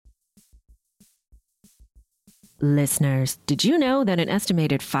Listeners, did you know that an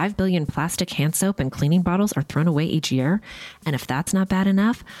estimated 5 billion plastic hand soap and cleaning bottles are thrown away each year? And if that's not bad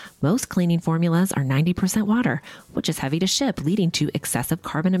enough, most cleaning formulas are 90% water, which is heavy to ship, leading to excessive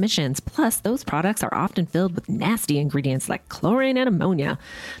carbon emissions. Plus, those products are often filled with nasty ingredients like chlorine and ammonia.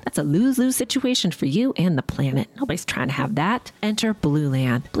 That's a lose-lose situation for you and the planet. Nobody's trying to have that. Enter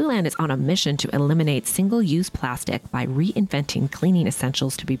Blueland. Blueland is on a mission to eliminate single-use plastic by reinventing cleaning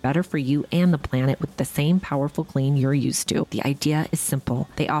essentials to be better for you and the planet with the same powerful clean you're used to. The idea is simple.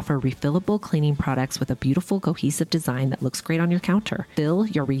 They offer refillable cleaning products with a beautiful cohesive design that looks great on your counter. Fill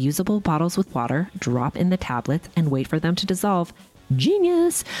your reusable bottles with water, drop in the tablets, and wait for them to dissolve.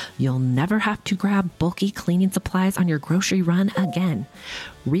 Genius! You'll never have to grab bulky cleaning supplies on your grocery run again.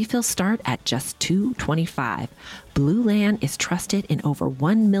 Refills start at just $2.25. Blueland is trusted in over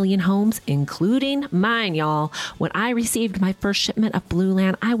 1 million homes, including mine, y'all. When I received my first shipment of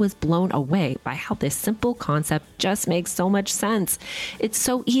Blueland, I was blown away by how this simple concept just makes so much sense. It's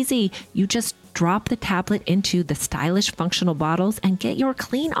so easy. You just drop the tablet into the stylish functional bottles and get your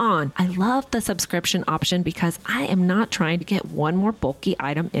clean on. I love the subscription option because I am not trying to get one more bulky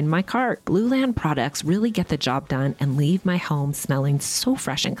item in my cart. Blueland products really get the job done and leave my home smelling so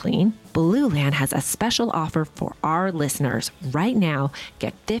fresh and clean. Blueland has a special offer for our listeners. Right now,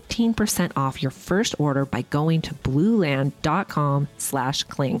 get 15% off your first order by going to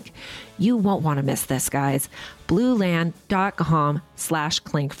blueland.com/clink. You won't want to miss this, guys.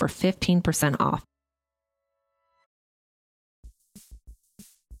 Blueland.com/clink for 15% off.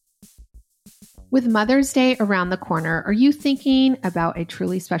 With Mother's Day around the corner, are you thinking about a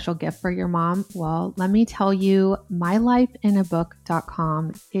truly special gift for your mom? Well, let me tell you,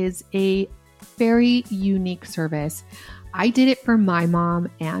 mylifeinabook.com is a very unique service. I did it for my mom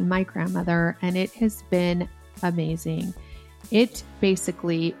and my grandmother, and it has been amazing. It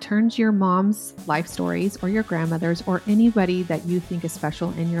basically turns your mom's life stories or your grandmother's or anybody that you think is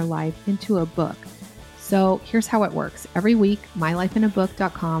special in your life into a book. So here's how it works. Every week,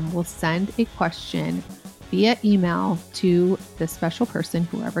 mylifeinabook.com will send a question via email to the special person,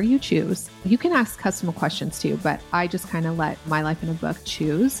 whoever you choose. You can ask custom questions too, but I just kind of let My Life in a Book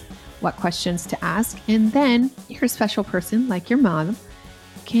choose what questions to ask. And then your special person, like your mom,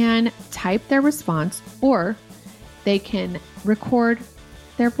 can type their response or they can record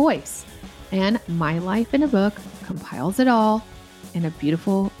their voice. And My Life in a Book compiles it all in a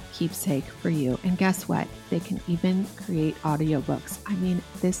beautiful keepsake for you. And guess what? They can even create audiobooks. I mean,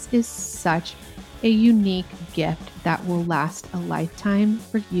 this is such a unique gift that will last a lifetime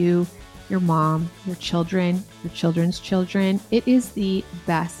for you, your mom, your children, your children's children. It is the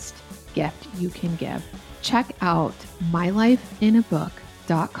best gift you can give. Check out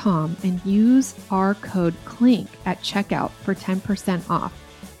mylifeinabook.com and use our code CLINK at checkout for 10% off.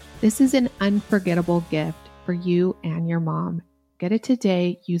 This is an unforgettable gift for you and your mom. Get it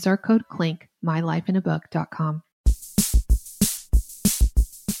today. Use our code CLINK, mylifeinabook.com.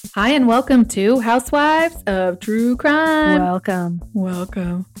 Hi, and welcome to Housewives of True Crime.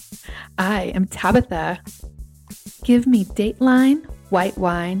 Welcome. I am Tabitha. Give me Dateline, white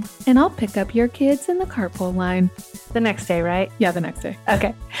wine, and I'll pick up your kids in the carpool line. The next day, right? Yeah, the next day.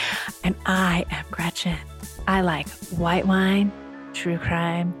 Okay. And I am Gretchen. I like white wine, true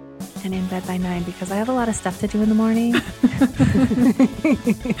crime, and in bed by 9 because I have a lot of stuff to do in the morning.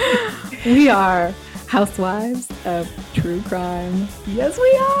 We are Housewives of True Crime. Yes, we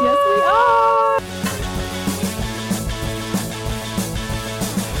are. Yes, we are.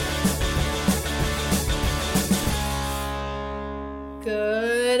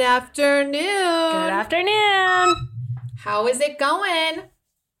 Good afternoon. Good afternoon. How is it going?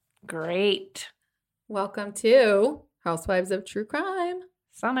 Great. Welcome to Housewives of True Crime.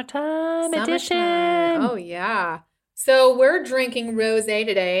 Summertime edition. Oh, yeah. So we're drinking rosé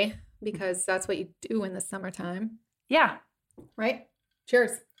today because that's what you do in the summertime. Yeah. Right?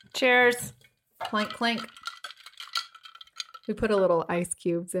 Cheers. Cheers. Clank, clank. We put a little ice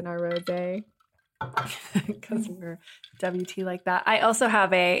cubes in our rosé. Because we're WT like that. I also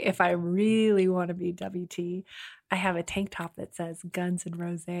have if I really want to be WT, I have a tank top that says Guns and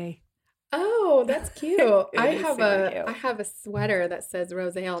Rosé. Oh, that's cute. I have cute. a sweater that says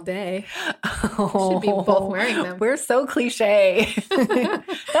rosé all day. Oh, should be both wearing them. We're so cliche. That's why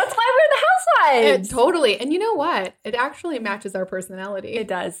we're the housewives. Totally. And you know what? It actually matches our personality. It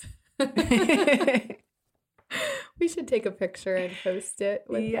does. We should take a picture and post it.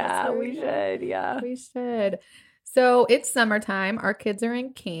 Yeah, we should. Yeah. We should. So it's summertime. Our kids are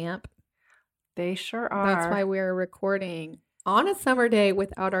in camp. They sure are. That's why we're recording on a summer day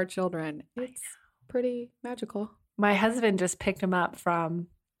without our children. It's pretty magical. My husband just picked him up from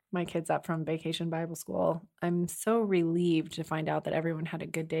my kids up from Vacation Bible School. I'm so relieved to find out that everyone had a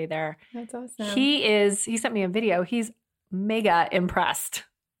good day there. That's awesome. He sent me a video. He's mega impressed.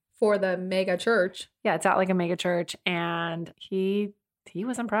 For the mega church. Yeah, it's at like a mega church, and he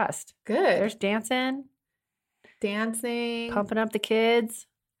was impressed. Good. There's dancing, pumping up the kids.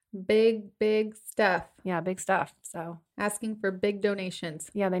 Big stuff. Yeah, big stuff. So asking for big donations.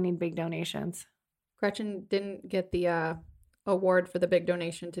 Yeah, they need big donations. Gretchen didn't get the award for the big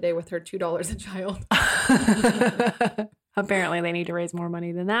donation today with her $2 a child. Apparently, they need to raise more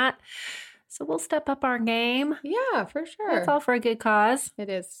money than that. So we'll step up our game. Yeah, for sure. It's all for a good cause. It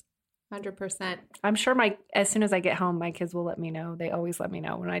is. 100%. I'm sure as soon as I get home, my kids will let me know. They always let me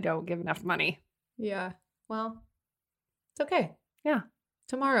know when I don't give enough money. Yeah. Well, it's okay. Yeah.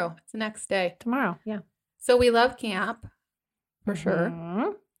 Tomorrow. It's the next day. Tomorrow. Yeah. So we love camp for sure.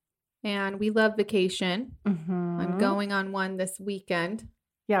 Mm-hmm. And we love vacation. Mm-hmm. I'm going on one this weekend.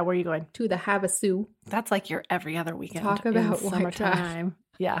 Yeah. Where are you going? To the Havasu. That's like your every other weekend. Talk about summertime.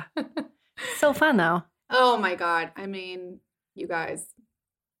 Yeah. So fun though. Oh my God. I mean, you guys.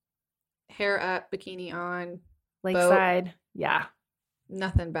 Hair up, bikini on. Lakeside. Boat. Yeah.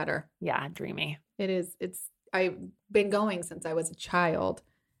 Nothing better. Yeah. Dreamy. It is. I've been going since I was a child.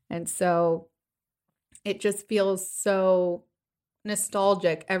 And so it just feels so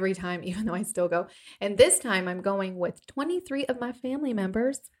nostalgic every time, even though I still go. And this time I'm going with 23 of my family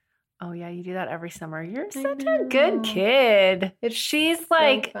members. Oh, yeah. You do that every summer. You're such a good kid. She's so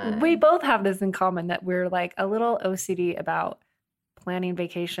like, fun. We both have this in common that we're like a little OCD about planning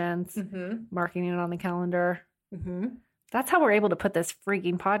vacations, marking it on the calendar. Mm-hmm. That's how we're able to put this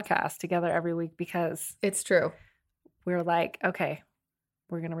freaking podcast together every week because it's true. We're like, okay,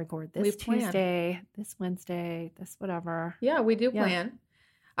 we're going to record this Tuesday, this Wednesday, this whatever. Yeah, we do plan.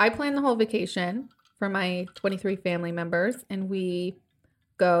 I plan the whole vacation for my 23 family members, and we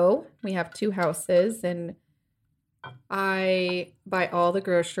go. We have 2 houses, and I buy all the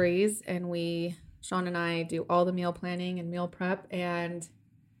groceries, and Sean and I do all the meal planning and meal prep, and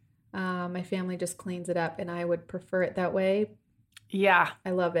my family just cleans it up, and I would prefer it that way. Yeah.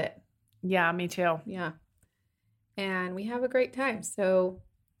 I love it. Yeah, me too. Yeah. And we have a great time. So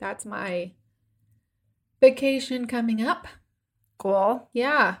that's my vacation coming up. Cool.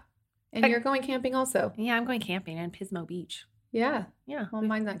 Yeah. And you're going camping also. Yeah, I'm going camping in Pismo Beach. Yeah. Yeah. Well,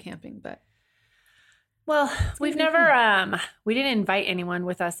 mine's not camping, but. Well, we've never, we didn't invite anyone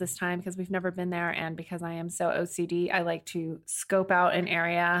with us this time because we've never been there. And because I am so OCD, I like to scope out an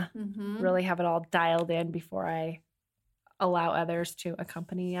area, really have it all dialed in before I allow others to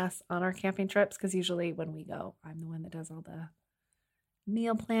accompany us on our camping trips. Because usually when we go, I'm the one that does all the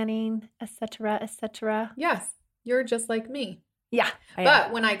meal planning, etc., etc. Yes. You're just like me. Yeah.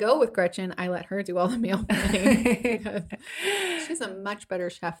 But when I go with Gretchen, I let her do all the meal planning. She's a much better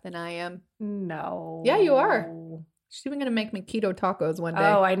chef than I am. No. Yeah, you are. She's even going to make me keto tacos one day.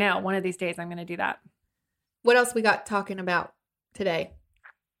 Oh, I know. One of these days I'm going to do that. What else we got talking about today?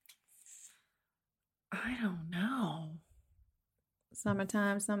 I don't know.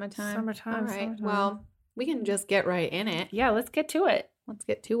 Summertime. All right. Summertime. Well, we can just get right in it. Yeah, let's get to it.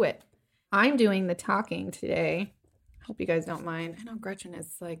 I'm doing the talking today. Hope you guys don't mind. I know Gretchen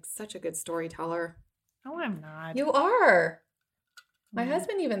is like such a good storyteller. No, I'm not. You are. My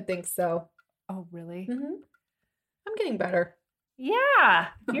husband even thinks so. Oh, really? Mm-hmm. I'm getting better. Yeah.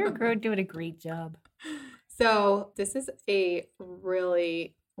 You're doing a great job. So this is a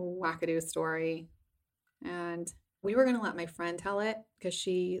really wackadoo story. And we were going to let my friend tell it because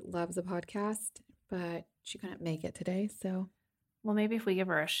she loves a podcast, but she couldn't make it today. So, well, maybe if we give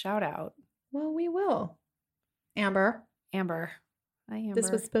her a shout out. Well, we will. Amber. Hi, Amber.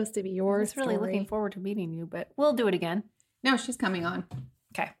 This was supposed to be yours. I was really looking forward to meeting you, but we'll do it again. No, she's coming on.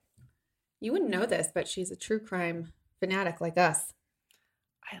 Okay. You wouldn't know this, but she's a true crime fanatic like us.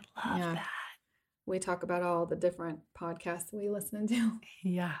 I love that. We talk about all the different podcasts we listen to.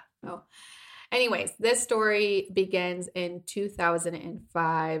 Yeah. Oh. Anyways, this story begins in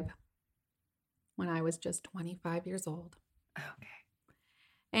 2005 when I was just 25 years old. Okay.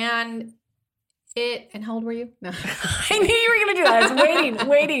 And how old were you? No. I knew you were going to do that. I was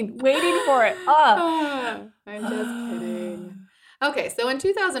waiting for it. I'm just kidding. Okay, so in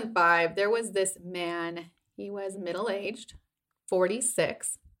 2005, there was this man. He was middle-aged,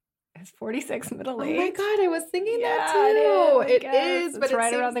 46. Is 46 middle-aged? Oh my God, I was thinking that too. It is, but it's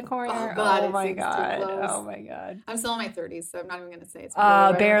right around the corner. Oh God, oh my God. Too close. Oh my God. I'm still in my 30s, so I'm not even going to say it's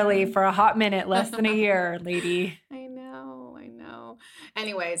barely for a hot minute, less than a year, lady. I know.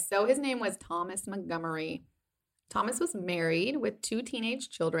 Anyways, so his name was Thomas Montgomery. Thomas was married with 2 teenage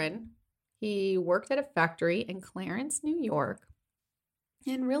children. He worked at a factory in Clarence, New York.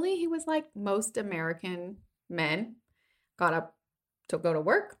 And really, he was like most American men, got up to go to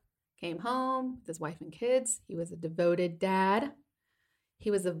work, came home with his wife and kids. He was a devoted dad. He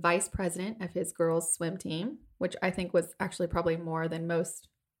was the vice president of his girls' swim team, which I think was actually probably more than most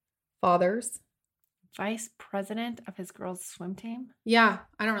fathers. Vice president of his girls' swim team? Yeah,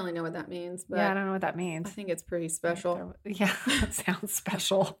 I don't really know what that means, but yeah, I don't know what that means. I think it's pretty special. Yeah, that sounds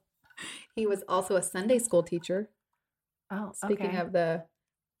special. He was also a Sunday school teacher. Oh, Speaking of the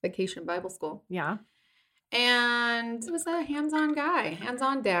Vacation Bible School. Yeah. And he was a hands-on guy,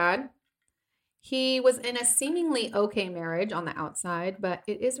 hands-on dad. He was in a seemingly okay marriage on the outside, but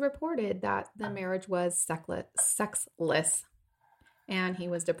it is reported that the marriage was sexless, and he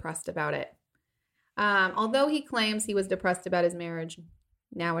was depressed about it. Although he claims he was depressed about his marriage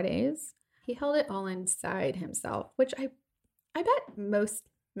nowadays, he held it all inside himself, which I bet most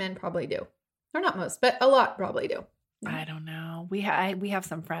men probably do. Or not most, but a lot probably do. I don't know. We have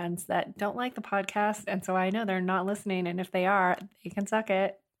some friends that don't like the podcast, and so I know they're not listening, and if they are, they can suck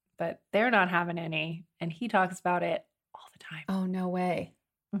it, but they're not having any, and he talks about it all the time. Oh, no way.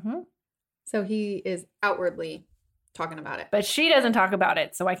 Mm-hmm. So he is outwardly talking about it. But she doesn't talk about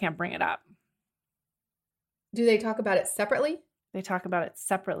it, so I can't bring it up. Do they talk about it separately? They talk about it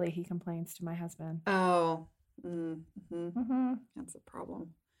separately. He complains to my husband. Oh, That's a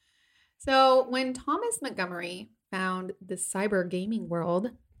problem. So when Thomas Montgomery found the cyber gaming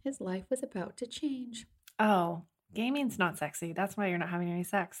world, his life was about to change. Oh, gaming's not sexy. That's why you're not having any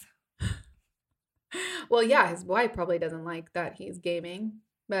sex. Well, yeah, his wife probably doesn't like that he's gaming,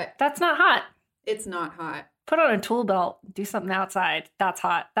 but that's not hot. It's not hot. Put on a tool belt, do something outside. That's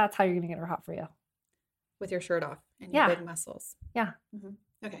hot. That's how you're going to get her hot for you. With your shirt off and your big muscles. Yeah.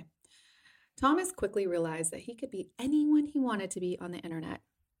 Mm-hmm. Okay. Thomas quickly realized that he could be anyone he wanted to be on the internet.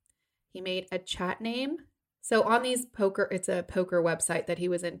 He made a chat name. So on these it's a poker website that he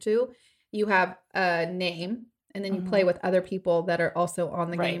was into. You have a name and then you play with other people that are also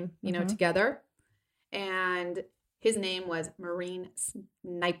on the game, you know, together. And his name was Marine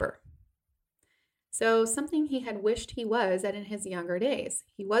Sniper. So something he had wished he was in his younger days.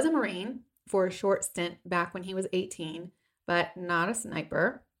 He was a Marine for a short stint back when he was 18, but not a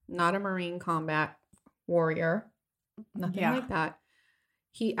sniper, not a Marine combat warrior, nothing like that.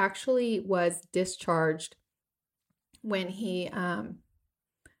 He actually was discharged when he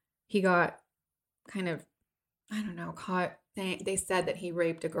got kind of, I don't know, caught. They said that he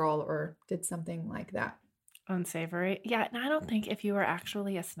raped a girl or did something like that. Unsavory. Yeah, and I don't think if you were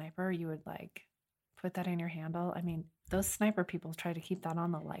actually a sniper, you would like put that in your handle. I mean, those sniper people try to keep that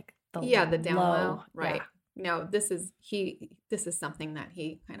on the the down low. Right. Yeah. No, this is something that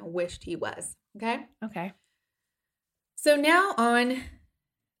he kind of wished he was. Okay. Okay. So now on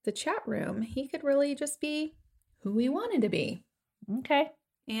the chat room, he could really just be who he wanted to be. Okay.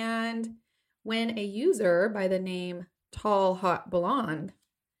 And when a user by the name Tall Hot Blonde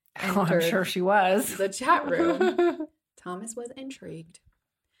I'm sure she was. The chat room, Thomas was intrigued.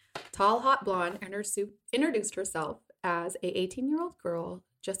 Tall Hot Blonde introduced herself as a 18-year-old girl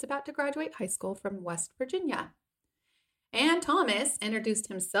just about to graduate high school from West Virginia. And Thomas introduced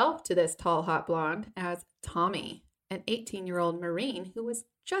himself to this Tall Hot Blonde as Tommy, an 18-year-old Marine who was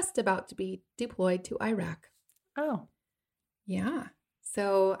just about to be deployed to Iraq. Oh. Yeah.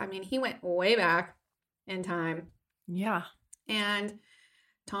 So, I mean, he went way back in time. Yeah. And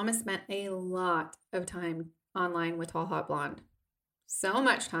Thomas spent a lot of time online with Tall Hot Blonde. So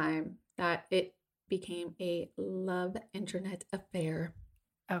much time that it became a love internet affair.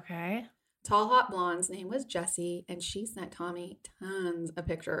 Okay. Tall Hot Blonde's name was Jessie, and she sent Tommy tons of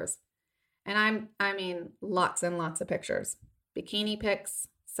pictures. And I mean, lots and lots of pictures. Bikini pics,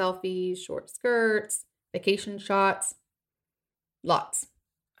 selfies, short skirts, vacation shots, lots.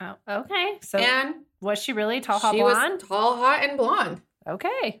 Oh, okay. So, and was she really tall, hot, she blonde? Was tall, hot, and blonde.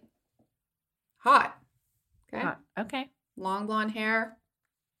 Okay. Hot. Okay. Hot. Okay. Long blonde hair.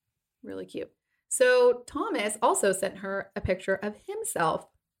 Really cute. So Thomas also sent her a picture of himself,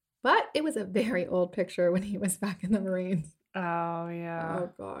 but it was a very old picture when he was back in the Marines. Oh, yeah. Oh,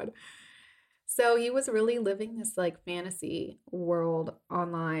 God. So he was really living this like fantasy world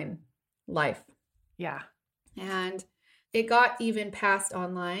online life. Yeah. And it got even passed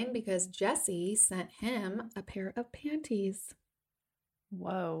online because Jessie sent him a pair of panties.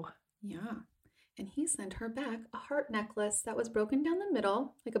 Whoa. Yeah. And he sent her back a heart necklace that was broken down the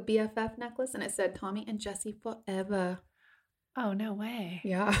middle, like a BFF necklace, and it said Tommy and Jessie forever. Oh, no way.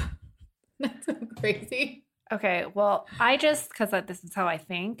 Yeah. That's so crazy. Okay, well, because this is how I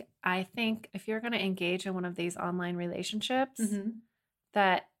think if you're going to engage in one of these online relationships,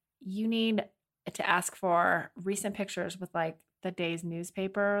 that you need to ask for recent pictures with like the day's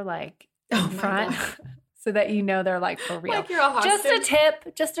newspaper, like Oh in my front, God. so that you know they're like for real. Like you're a hostage.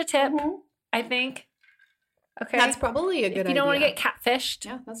 Just a tip. Mhm. I think. Okay, That's probably a good idea. if you don't want to get catfished.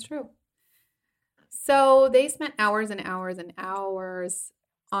 Yeah, that's true. So they spent hours and hours and hours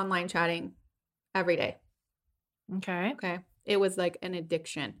online chatting every day. Okay. Okay. It was like an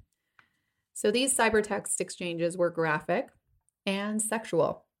addiction. So these cyber text exchanges were graphic and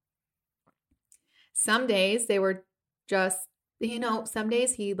sexual. Some days they were just, some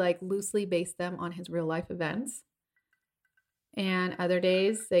days he like loosely based them on his real life events. And other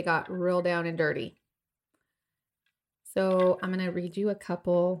days they got real down and dirty. So I'm going to read you a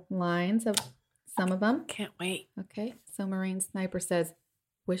couple lines of some of them. Can't wait. Okay. So Marine Sniper says,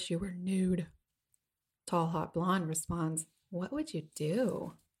 "Wish you were nude." Tall Hot Blonde responds, "What would you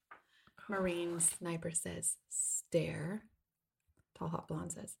do?" Marine Sniper says, "Stare." Tall Hot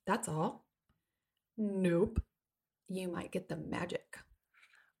Blonde says, "That's all." "Nope. You might get the magic."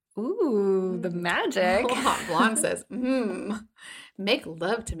 Ooh, the magic. Tall Hot Blonde says, "Make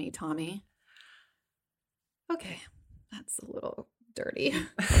love to me, Tommy." Okay. That's a little dirty.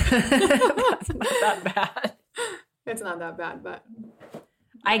 That's not that bad. It's not that bad, but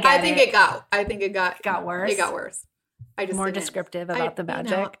I think it got worse. It got worse. I just More didn't- descriptive about the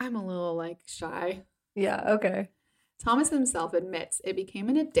magic. I'm a little like shy. Yeah. Okay. Thomas himself admits it became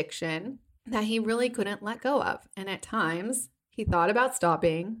an addiction that he really couldn't let go of. And at times he thought about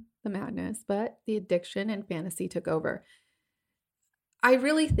stopping the madness, but the addiction and fantasy took over. I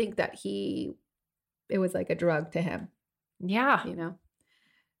really think that it was like a drug to him, Yeah.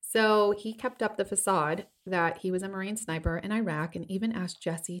 So he kept up the facade that he was a Marine sniper in Iraq and even asked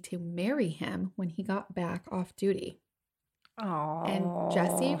Jessie to marry him when he got back off duty. Oh. And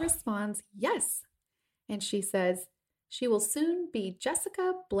Jessie responds, yes. And she says, she will soon be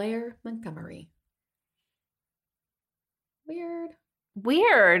Jessica Blair Montgomery.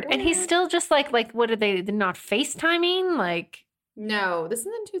 Weird. And he's still just like, what are they? They're not FaceTiming? Like, No, this is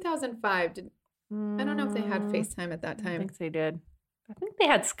in 2005. I don't know if they had mm, FaceTime at that I time. think they did. I think they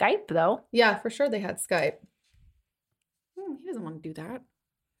had Skype though. Yeah, for sure they had Skype. He doesn't want to do that.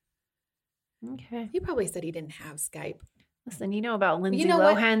 Okay. He probably said he didn't have Skype. Listen, you know about Lindsay know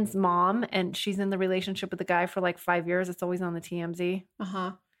what? Lohan's mom, and she's in the relationship with the guy for like 5 years. It's always on the TMZ.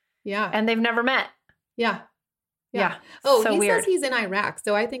 Uh-huh. Yeah. And they've never met. Yeah. Yeah. Oh, so he weird. says he's in Iraq,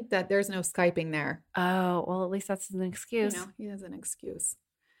 so I think that there's no Skyping there. Oh, well, at least that's an excuse. He has an excuse.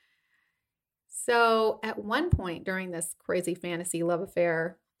 So at one point during this crazy fantasy love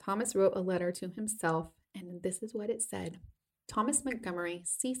affair, Thomas wrote a letter to himself, and this is what it said. Thomas Montgomery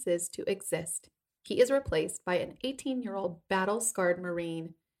ceases to exist. He is replaced by an 18-year-old battle-scarred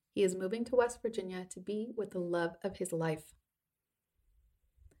Marine. He is moving to West Virginia to be with the love of his life.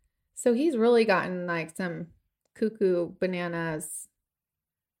 So he's really gotten like some cuckoo bananas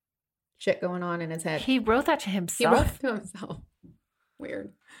shit going on in his head. He wrote that to He himself. wrote to himself.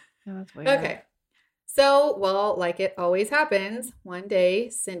 Weird. Yeah, that's weird. Okay. So, well, like it always happens, one day,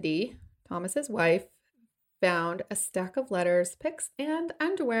 Cindy, Thomas's wife, found a stack of letters, pics, and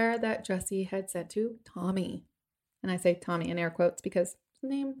underwear that Jessie had sent to Tommy. And I say Tommy in air quotes because his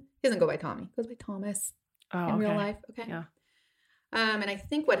name doesn't go by Tommy. It goes by Thomas in real life. Okay. Yeah. And I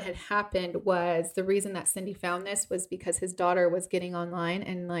think what had happened was the reason that Cindy found this was because his daughter was getting online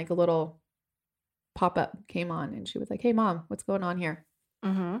and like a little pop-up came on and she was like, "Hey, Mom, what's going on here?"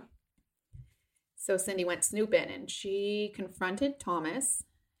 Mm-hmm. So Cindy went snooping and she confronted Thomas.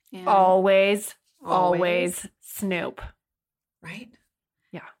 And Always Snoop. Right?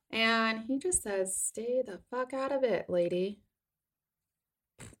 Yeah. And he just says, "Stay the fuck out of it, lady."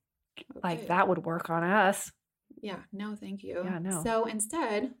 Like Okay. that would work on us. Yeah, no, thank you. Yeah, no. So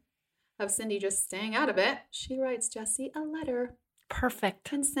instead of Cindy just staying out of it, she writes Jessie a letter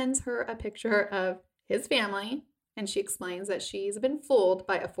Perfect. and sends her a picture of his family. And she explains that she's been fooled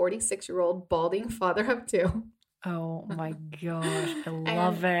by a 46-year-old balding father of two. Oh my gosh. I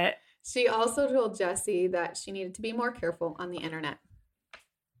love it. She also told Jessie that she needed to be more careful on the internet.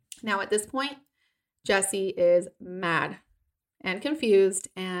 Now, at this point, Jessie is mad and confused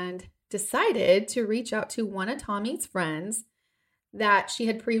and decided to reach out to one of Tommy's friends that she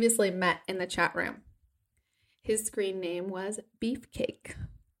had previously met in the chat room. His screen name was Beefcake.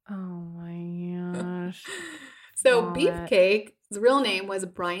 Oh my gosh. So Got it. Beefcake's real name was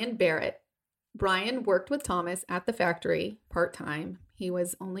Brian Barrett. Brian worked with Thomas at the factory part-time. He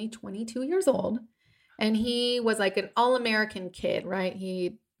was only 22 years old, and he was like an all-American kid, right?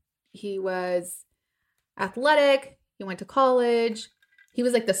 He was athletic. He went to college. He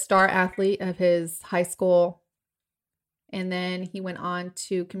was like the star athlete of his high school. And then he went on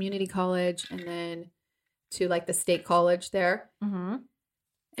to community college and then to like the state college there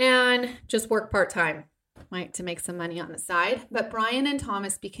and just work part-time, right, to make some money on the side. But Brian and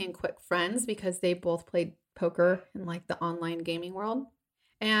Thomas became quick friends because they both played poker in like the online gaming world.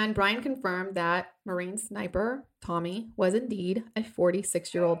 And Brian confirmed that Marine sniper Tommy was indeed a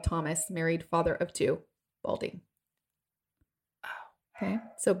 46-year-old Thomas, married father of 2, balding. Okay,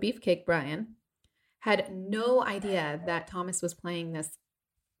 so Beefcake Brian had no idea that Thomas was playing this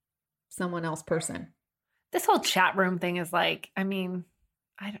someone else person. This whole chat room thing is like, I mean,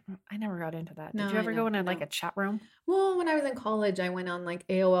 I never got into that. Did you ever go into like a chat room? Well, when I was in college, I went on like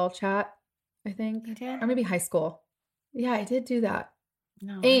AOL chat, I think. You did? Or maybe high school. Yeah, I did do that.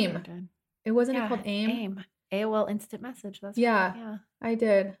 No, AIM. It wasn't it called AIM? AIM. AOL Instant Message. That's yeah, right. Yeah. I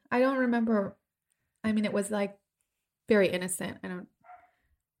did. I don't remember. I mean, it was like very innocent.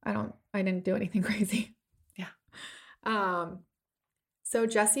 I didn't do anything crazy. Yeah. So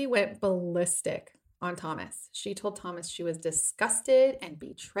Jessie went ballistic on Thomas. She told Thomas she was disgusted and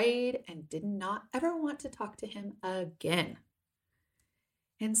betrayed and did not ever want to talk to him again.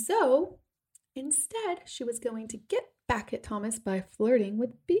 And so instead, she was going to get back at Thomas by flirting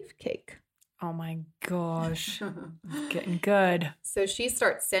with Beefcake. Oh my gosh. It's getting good. So she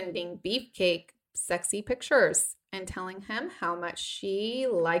starts sending Beefcake sexy pictures and telling him how much she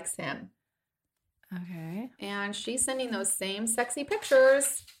likes him. Okay. And she's sending those same sexy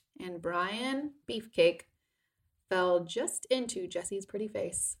pictures, and Brian Beefcake fell just into Jessie's pretty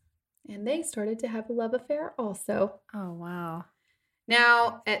face. And they started to have a love affair also. Oh, wow.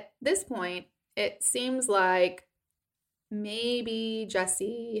 Now, at this point, it seems like maybe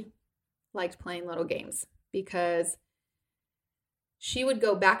Jessie liked playing little games because she would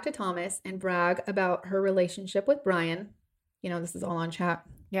go back to Thomas and brag about her relationship with Brian. You know, this is all on chat.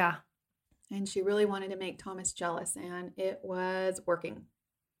 Yeah. And she really wanted to make Thomas jealous, and it was working.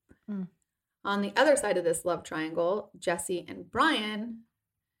 On the other side of this love triangle, Jessie and Brian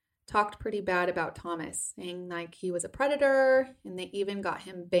talked pretty bad about Thomas, saying like he was a predator, and they even got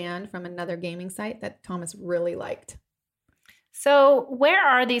him banned from another gaming site that Thomas really liked. So where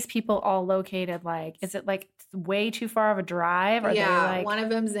are these people all located? Like, is it like way too far of a drive? Or One of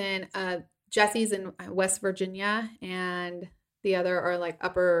them's in, Jessie's in West Virginia, and the other are like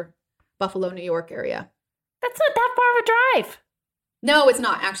upper Buffalo, New York area. That's not that far of a drive. No, it's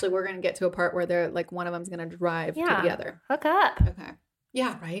not. Actually, we're going to get to a part where they're like one of them's going to drive to the other. Hook up. Okay.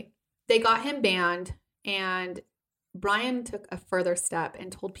 Yeah, right. They got him banned, and Brian took a further step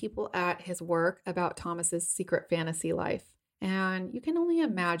and told people at his work about Thomas's secret fantasy life. And you can only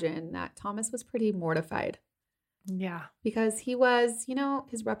imagine that Thomas was pretty mortified. Yeah. Because he was,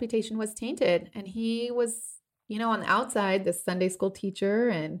 his reputation was tainted, and he was, on the outside, the Sunday school teacher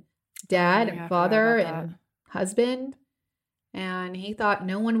and dad and father and husband. And he thought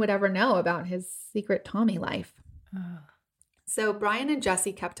no one would ever know about his secret Tommy life. So Brian and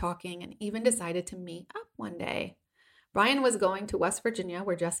Jessie kept talking and even decided to meet up one day. Brian was going to West Virginia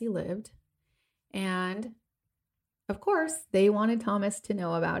where Jessie lived. And of course, they wanted Thomas to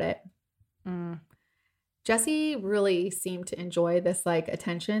know about it. Jessie really seemed to enjoy this like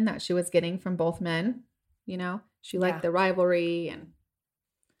attention that she was getting from both men. She liked the rivalry, and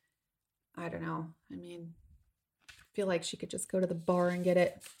I don't know. I mean, I feel like she could just go to the bar and get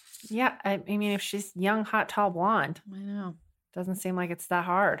it. Yeah. I mean, if she's young, hot, tall, blonde. I know. Doesn't seem like it's that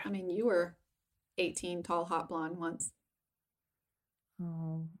hard. I mean, you were 18, tall, hot, blonde once.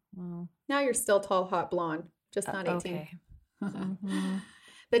 Oh, well. Now you're still tall, hot, blonde, just not 18. Okay.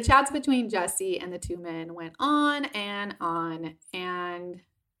 The chats between Jessie and the two men went on, and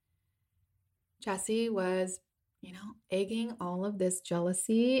Jessie was, egging all of this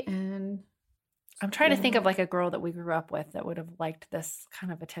jealousy. And I'm trying to think of like a girl that we grew up with that would have liked this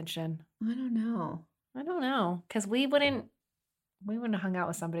kind of attention. I don't know. Because we wouldn't have hung out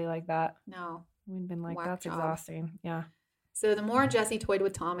with somebody like that. No. We'd been like, Whack that's job. exhausting. Yeah. So the more Jessie toyed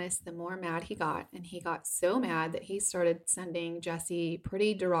with Thomas, the more mad he got. And he got so mad that he started sending Jessie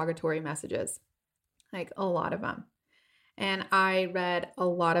pretty derogatory messages. Like a lot of them. And I read a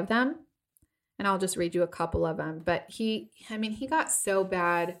lot of them. And I'll just read you a couple of them. But he got so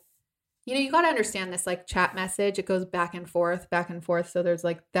bad. You got to understand this like chat message. It goes back and forth. So there's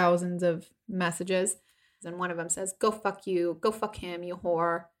like thousands of messages. And one of them says, go fuck you. Go fuck him, you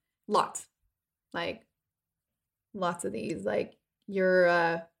whore. Lots. Like lots of these. Like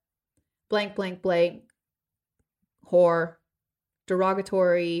you're blank, blank, blank. Whore.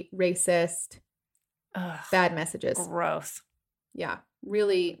 Derogatory. Racist. Ugh, bad messages. Gross. Yeah.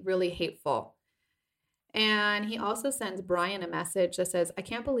 Really, really hateful. And he also sends Brian a message that says, I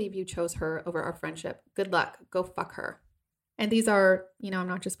can't believe you chose her over our friendship. Good luck. Go fuck her. And these are, I'm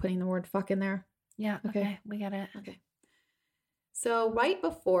not just putting the word fuck in there. Yeah. Okay. We get it. Okay. So right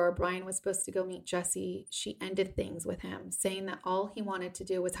before Brian was supposed to go meet Jessie, she ended things with him, saying that all he wanted to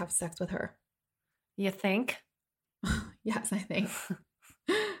do was have sex with her. You think? Yes, I think.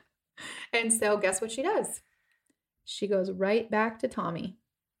 And so guess what she does? She goes right back to Tommy.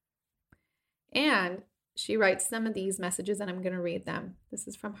 And she writes some of these messages, and I'm going to read them. This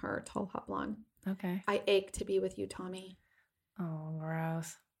is from her, Tall Hot Blonde. Okay. I ache to be with you, Tommy. Oh,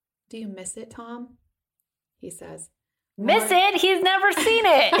 gross. Do you miss it, Tom? He says. Miss it? He's never seen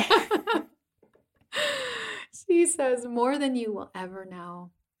it. She says, more than you will ever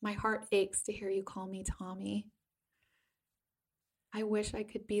know. My heart aches to hear you call me Tommy. I wish I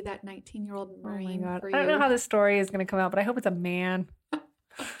could be that 19-year-old Marine for you. I don't know how this story is going to come out, but I hope it's a man.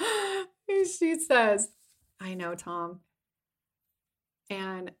 She says, I know, Tom.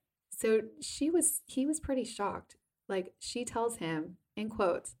 And so he was pretty shocked. Like, she tells him, in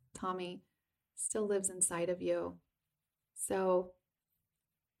quotes, Tommy still lives inside of you. So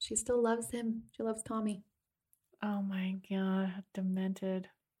she still loves him. She loves Tommy. Oh my God, demented.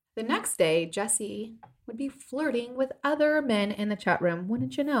 The next day, Jessie would be flirting with other men in the chat room,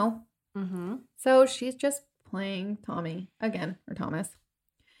 wouldn't you know? Mm-hmm. So she's just playing Tommy again, or Thomas.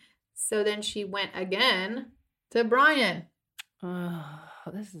 So then she went again to Brian. Oh,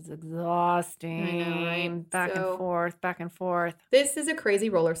 this is exhausting. I know, right? Back and forth. This is a crazy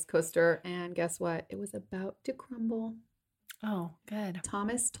roller coaster, and guess what? It was about to crumble. Oh, good.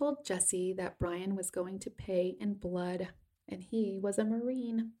 Thomas told Jessie that Brian was going to pay in blood, and he was a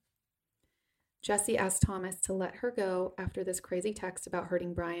Marine. Jessie asked Thomas to let her go after this crazy text about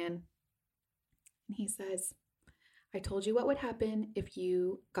hurting Brian. And he says, I told you what would happen if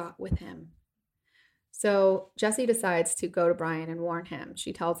you got with him. So Jessie decides to go to Brian and warn him.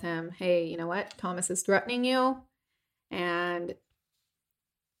 She tells him, hey, you know what? Thomas is threatening you. And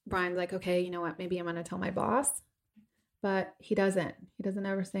Brian's like, okay, you know what? Maybe I'm going to tell my boss. But he doesn't. He doesn't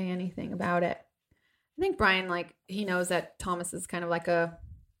ever say anything about it. I think Brian, like, he knows that Thomas is kind of like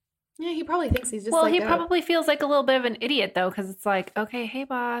he probably thinks he's just well, he probably feels like a little bit of an idiot, though, because it's like, okay, hey,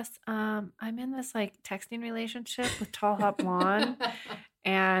 boss, I'm in this, like, texting relationship with Tall Hot Blonde,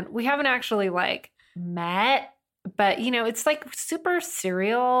 and we haven't actually, like, met, but, you know, it's, like, super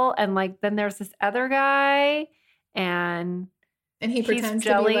serial, and, like, then there's this other guy, and he pretends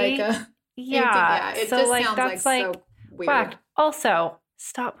to be, like, a... Yeah, it so, just like, sounds that's, like, like so weird. Whacked. Also,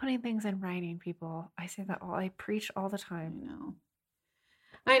 stop putting things in writing, people. I say that I preach all the time.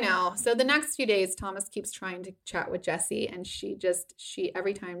 I know. So the next few days, Thomas keeps trying to chat with Jessie, and she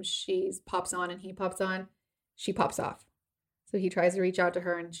every time she pops on and he pops on, she pops off. So he tries to reach out to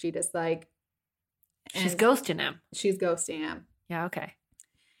her, and she just like... She's ghosting him. She's ghosting him. Yeah, okay.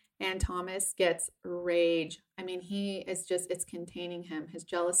 And Thomas gets rage. I mean, it's containing him. His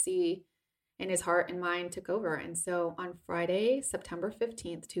jealousy and his heart and mind took over. And so on Friday, September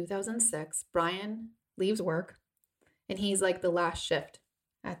 15th, 2006, Brian leaves work, and he's like the last shift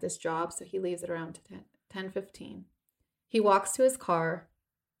at this job. So he leaves at around 10:15. He walks to his car,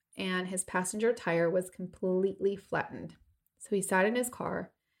 and his passenger tire was completely flattened. So he sat in his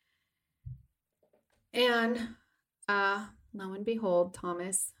car, and lo and behold,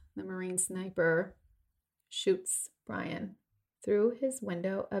 Thomas, the Marine sniper, shoots Brian through his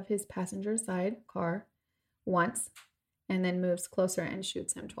window of his passenger side car once, and then moves closer and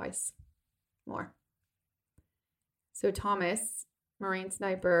shoots him twice more. So Thomas, Marine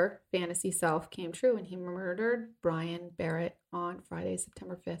sniper, fantasy self came true, and he murdered Brian Barrett on Friday,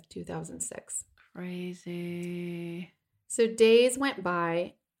 September 5th, 2006. Crazy. So days went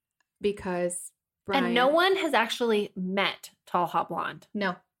by because Brian... And no one has actually met Tall Hot Blonde.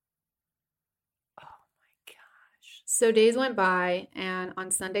 No. So days went by, and on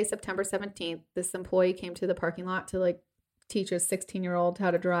Sunday, September 17th, this employee came to the parking lot to like teach a 16-year-old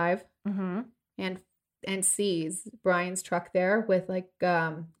how to drive, and sees Brian's truck there with like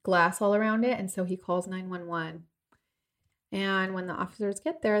glass all around it, and so he calls 911. And when the officers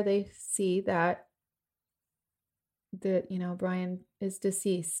get there, they see that Brian is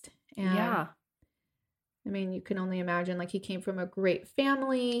deceased. And yeah. I mean, you can only imagine, like, he came from a great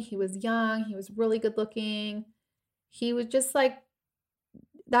family. He was young. He was really good looking. He was just like,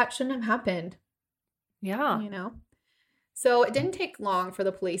 that shouldn't have happened. Yeah. So it didn't take long for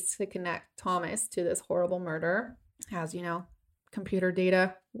the police to connect Thomas to this horrible murder, as computer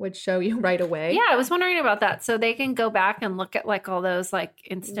data would show you right away. Yeah, I was wondering about that. So they can go back and look at like all those like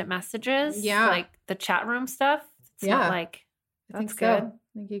instant messages. Yeah. Like the chat room stuff. It's not like, that's good. So. I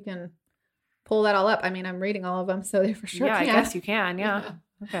think you can pull that all up. I mean, I'm reading all of them, so they for sure can. I guess you can. Yeah.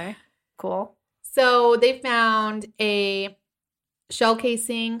 Okay. Cool. So they found a shell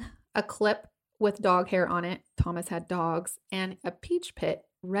casing, a clip with dog hair on it. Thomas had dogs, and a peach pit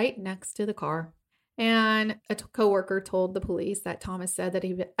right next to the car. And a coworker told the police that Thomas said that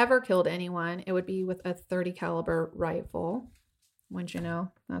if he ever killed anyone, it would be with a .30 caliber rifle. Wouldn't you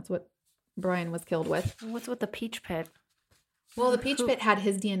know? That's what Brian was killed with. What's with the peach pit? Well, the peach pit had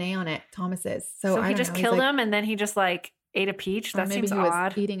his DNA on it, Thomas's. So he just killed him and then he just like ate a peach? That seems maybe he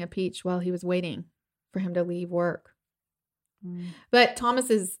odd. was eating a peach while he was waiting for him to leave work. But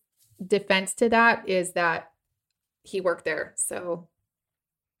Thomas's defense to that is that he worked there. So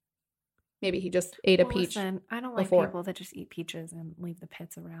maybe he just ate a peach. Listen, I don't like people that just eat peaches and leave the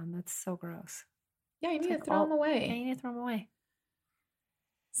pits around. That's so gross. Yeah, you need to throw them away. Yeah, you need to throw them away.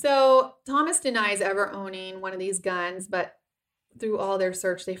 So Thomas denies ever owning one of these guns, but through all their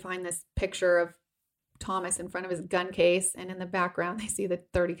search, they find this picture of Thomas in front of his gun case, and in the background, they see the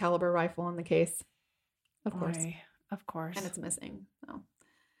 .30 caliber rifle in the case. Of course. Of course. And it's missing. So,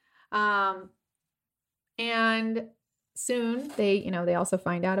 and soon they also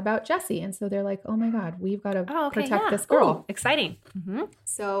find out about Jesse. And so they're like, oh my God, we've got to protect this girl. Ooh, exciting. Mm-hmm.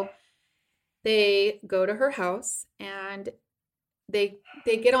 So they go to her house and they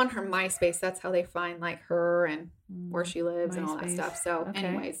get on her MySpace. That's how they find like her and where she lives and all that stuff. So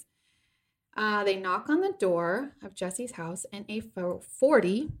anyways, they knock on the door of Jesse's house, and a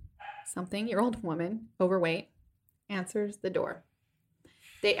 40-something-year-old woman, overweight, answers the door.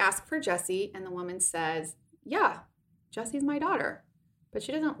 They ask for Jesse, and the woman says, yeah, Jesse's my daughter, but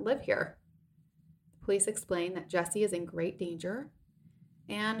she doesn't live here. The police explain that Jesse is in great danger,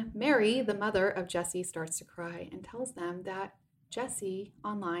 and Mary, the mother of Jesse, starts to cry and tells them that Jesse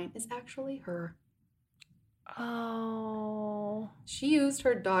online is actually her. Oh. She used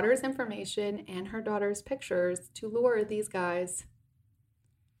her daughter's information and her daughter's pictures to lure these guys.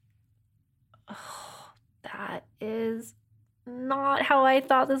 Oh, that is not how I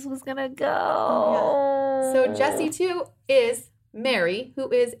thought this was going to go. Yeah. So Jesse, too, is Mary,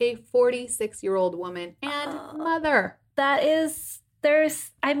 who is a 46-year-old woman and mother. That is,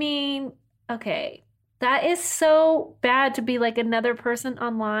 okay. That is so bad to be like another person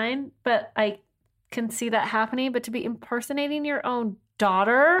online, but I can see that happening. But to be impersonating your own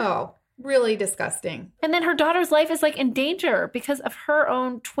daughter. Oh, really disgusting. And then her daughter's life is like in danger because of her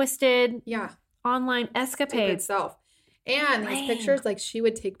own twisted online escapades. Self. And these pictures, like she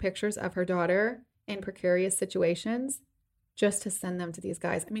would take pictures of her daughter in precarious situations just to send them to these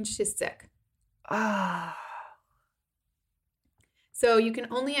guys. I mean, she's sick. Ah. So you can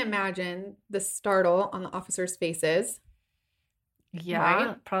only imagine the startle on the officers' faces. Yeah,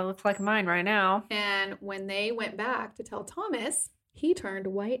 right? Probably looks like mine right now. And when they went back to tell Thomas, he turned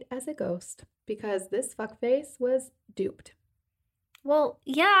white as a ghost because this fuckface was duped. Well,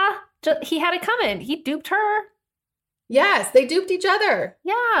 yeah, he had it coming. He duped her. Yes, they duped each other.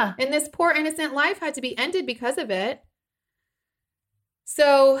 Yeah. And this poor innocent life had to be ended because of it.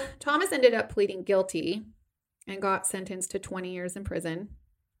 So Thomas ended up pleading guilty and got sentenced to 20 years in prison.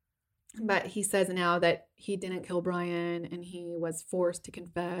 But he says now that he didn't kill Brian and he was forced to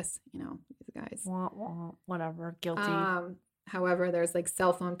confess, these guys. Whatever, guilty. However, there's like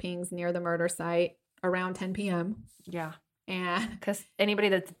cell phone pings near the murder site around 10 p.m. Yeah. And because anybody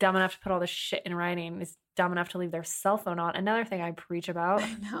that's dumb enough to put all this shit in writing is dumb enough to leave their cell phone on. Another thing I preach about.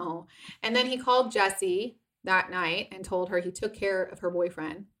 I know. And then he called Jessie that night and told her he took care of her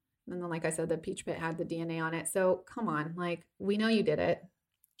boyfriend. And then, like I said, the peach pit had the DNA on it. So come on, like, we know you did it.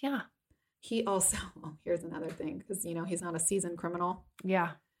 Yeah. He also, here's another thing, because, he's not a seasoned criminal.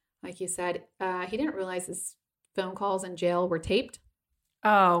 Yeah. Like you said, he didn't realize his phone calls in jail were taped.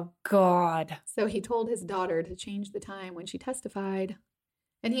 Oh, God. So he told his daughter to change the time when she testified.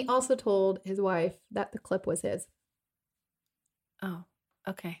 And he also told his wife that the clip was his. Oh,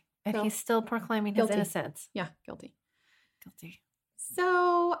 okay. And he's still proclaiming his innocence. Yeah, guilty. Guilty.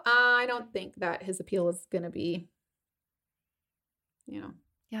 So I don't think that his appeal is going to be, Yeah,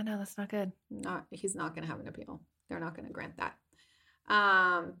 no, that's not good. He's not going to have an appeal. They're not going to grant that.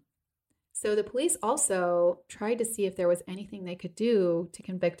 So the police also tried to see if there was anything they could do to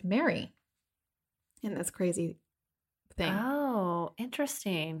convict Mary in this crazy thing. Oh,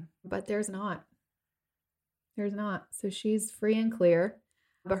 interesting. But there's not. There's not. So she's free and clear.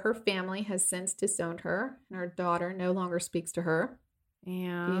 But her family has since disowned her, and her daughter no longer speaks to her.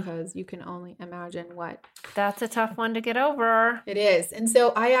 Yeah. Because you can only imagine what. That's a tough one to get over. It is. And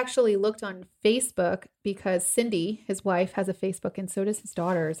so I actually looked on Facebook because Cindy, his wife, has a Facebook, and so does his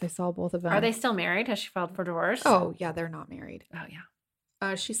daughters. I saw both of them. Are they still married? Has she filed for divorce? Oh, yeah, they're not married. Oh,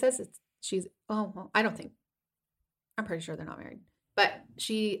 yeah. She says I don't think, I'm pretty sure they're not married. But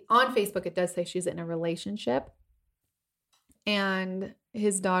on Facebook, it does say she's in a relationship. And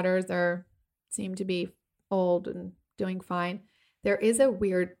his daughters are seem to be old and doing fine. There is a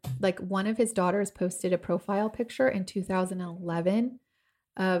weird, like one of his daughters posted a profile picture in 2011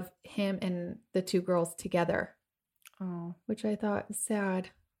 of him and the two girls together. Oh, which I thought was sad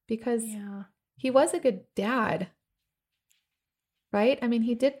because yeah. he was a good dad, right? I mean,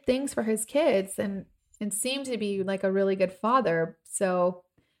 he did things for his kids and seemed to be like a really good father. So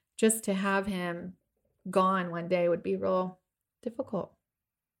just to have him gone one day would be real difficult.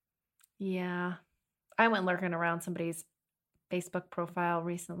 Yeah. I went lurking around somebody's Facebook profile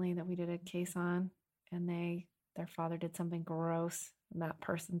recently that we did a case on, and their father did something gross, and that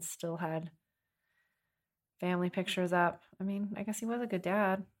person still had family pictures up. I mean, I guess he was a good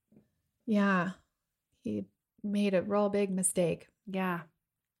dad. Yeah. He made a real big mistake. Yeah.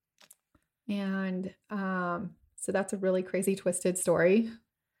 And so that's a really crazy, twisted story.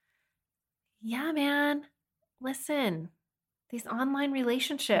 Yeah, man. Listen, these online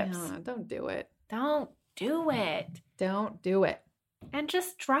relationships. Yeah, don't do it. Don't do it. Don't do it. And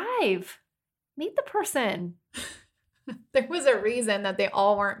just drive. Meet the person. There was a reason that they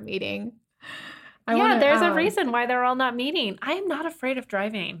all weren't meeting. There's a reason why they're all not meeting. I am not afraid of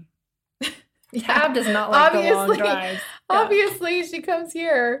driving. Tab does not like the long drives. Yeah. Obviously, she comes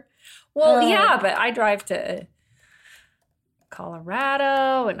here. Well, yeah, but I drive to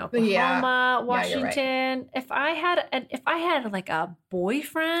Colorado and Oklahoma, Washington. Right. If I had like a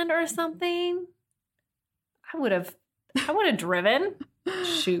boyfriend or something, I would have driven.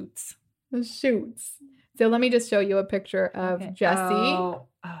 Shoots. So let me just show you a picture of Jesse. Oh,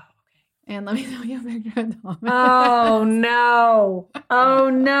 okay. And let me show you a picture of Thomas. Oh, no. Oh,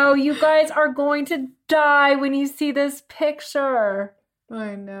 no. You guys are going to die when you see this picture.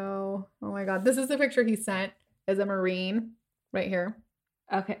 I know. Oh, my God. This is the picture he sent as a Marine right here.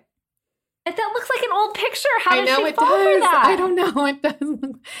 Okay. That looks like an old picture. How did she fall for that? I don't know. It does.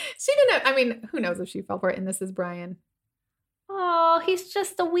 She didn't. I mean, who knows if she fell for it? And this is Brian. Oh, he's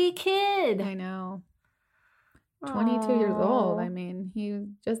just a wee kid. I know. 22 years old. I mean, he's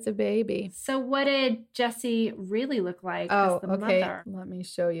just a baby. So what did Jessie really look like as the mother? Let me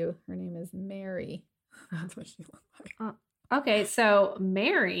show you. Her name is Mary. That's what she looked like. Okay, so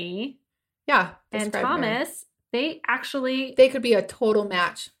Mary and Thomas, Mary. They could be a total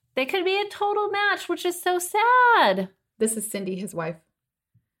match. They could be a total match, which is so sad. This is Cindy, his wife,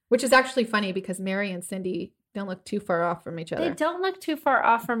 which is actually funny because Mary and Cindy don't look too far off from each other. They don't look too far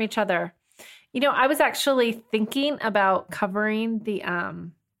off from each other. You know, I was actually thinking about covering the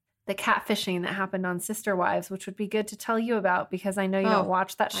catfishing that happened on Sister Wives, which would be good to tell you about because I know you don't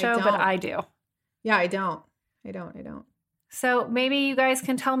watch that show, but I do. Yeah, I don't. So maybe you guys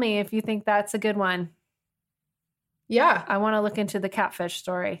can tell me if you think that's a good one. Yeah. I want to look into the catfish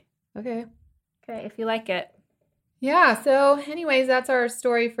story. Okay, if you like it. Yeah, so anyways, that's our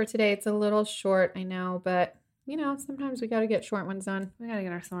story for today. It's a little short, I know, but, you know, sometimes we got to get short ones done. We got to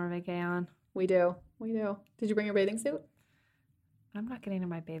get our summer vacay on. We do. Did you bring your bathing suit? I'm not getting in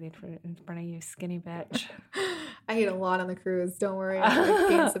my bathing in front of you, skinny bitch. I ate a lot on the cruise. Don't worry. I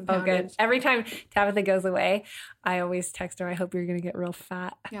gained some poundage. Good. Every time Tabitha goes away, I always text her, I hope you're going to get real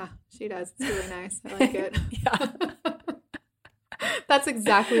fat. Yeah, she does. It's really nice. I like it. Yeah. That's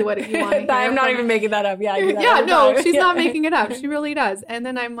exactly what you want to hear. I'm not even making that up. Yeah, She's not making it up. She really does. And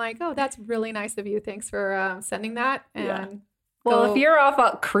then I'm like, oh, that's really nice of you. Thanks for sending that. And well, if you're off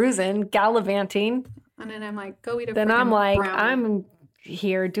out cruising, gallivanting, and then I'm like, go eat a. Then I'm like, brownie. I'm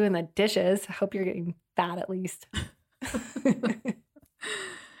here doing the dishes. I hope you're getting fat at least.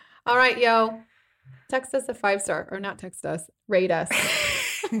 All right, yo. Text us a 5-star, or not text us. Rate us.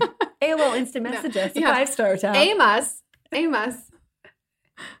 AOL instant message us. 5-star tab. Aim us.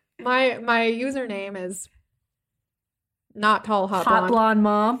 My username is not tall hot blonde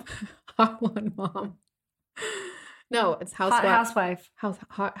mom. Hot blonde mom. No, it's housewife.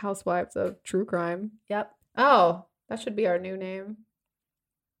 Hot housewives of true crime. Yep. Oh, that should be our new name.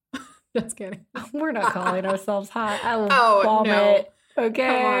 Just kidding. We're not calling ourselves hot. I will vomit. No. Okay.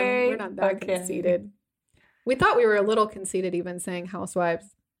 Come on, we're not that conceited. We thought we were a little conceited even saying housewives.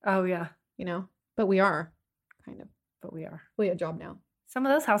 Oh yeah. You know, but we are kind of. But we are. We have a job now. Some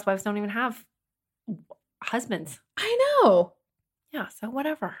of those housewives don't even have husbands. I know. Yeah, so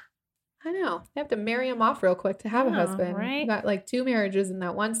whatever. I know. They have to marry him off real quick to have a husband. Right? We got like 2 marriages in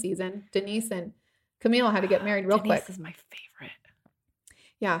that one season. Denise and Camille had to get married real quick. Denise is my favorite.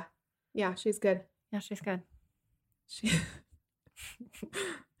 Yeah. Yeah, she's good. Yeah, she's good.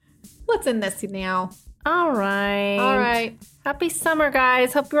 Let's end this now. All right. Happy summer,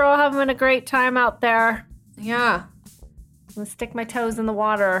 guys. Hope you're all having a great time out there. Yeah. I'm going to stick my toes in the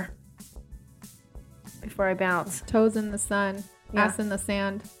water before I bounce. Toes in the sun. Yeah. Ass in the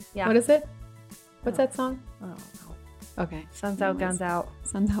sand. Yeah. What is it? What's that song? I don't know. Okay. Sun's out, guns out.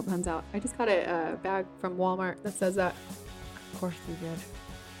 Sun's out, guns out. I just got a bag from Walmart that says that. Of course you did.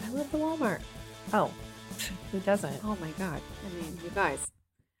 I love the Walmart. Oh, who doesn't? Oh my God. I mean, you guys.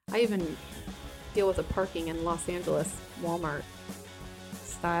 I even deal with the parking in Los Angeles Walmart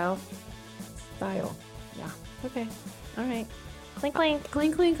Style. style. Yeah. Okay. All right. Clink, clink.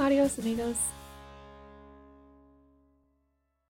 Clink, clink. Adios, amigos.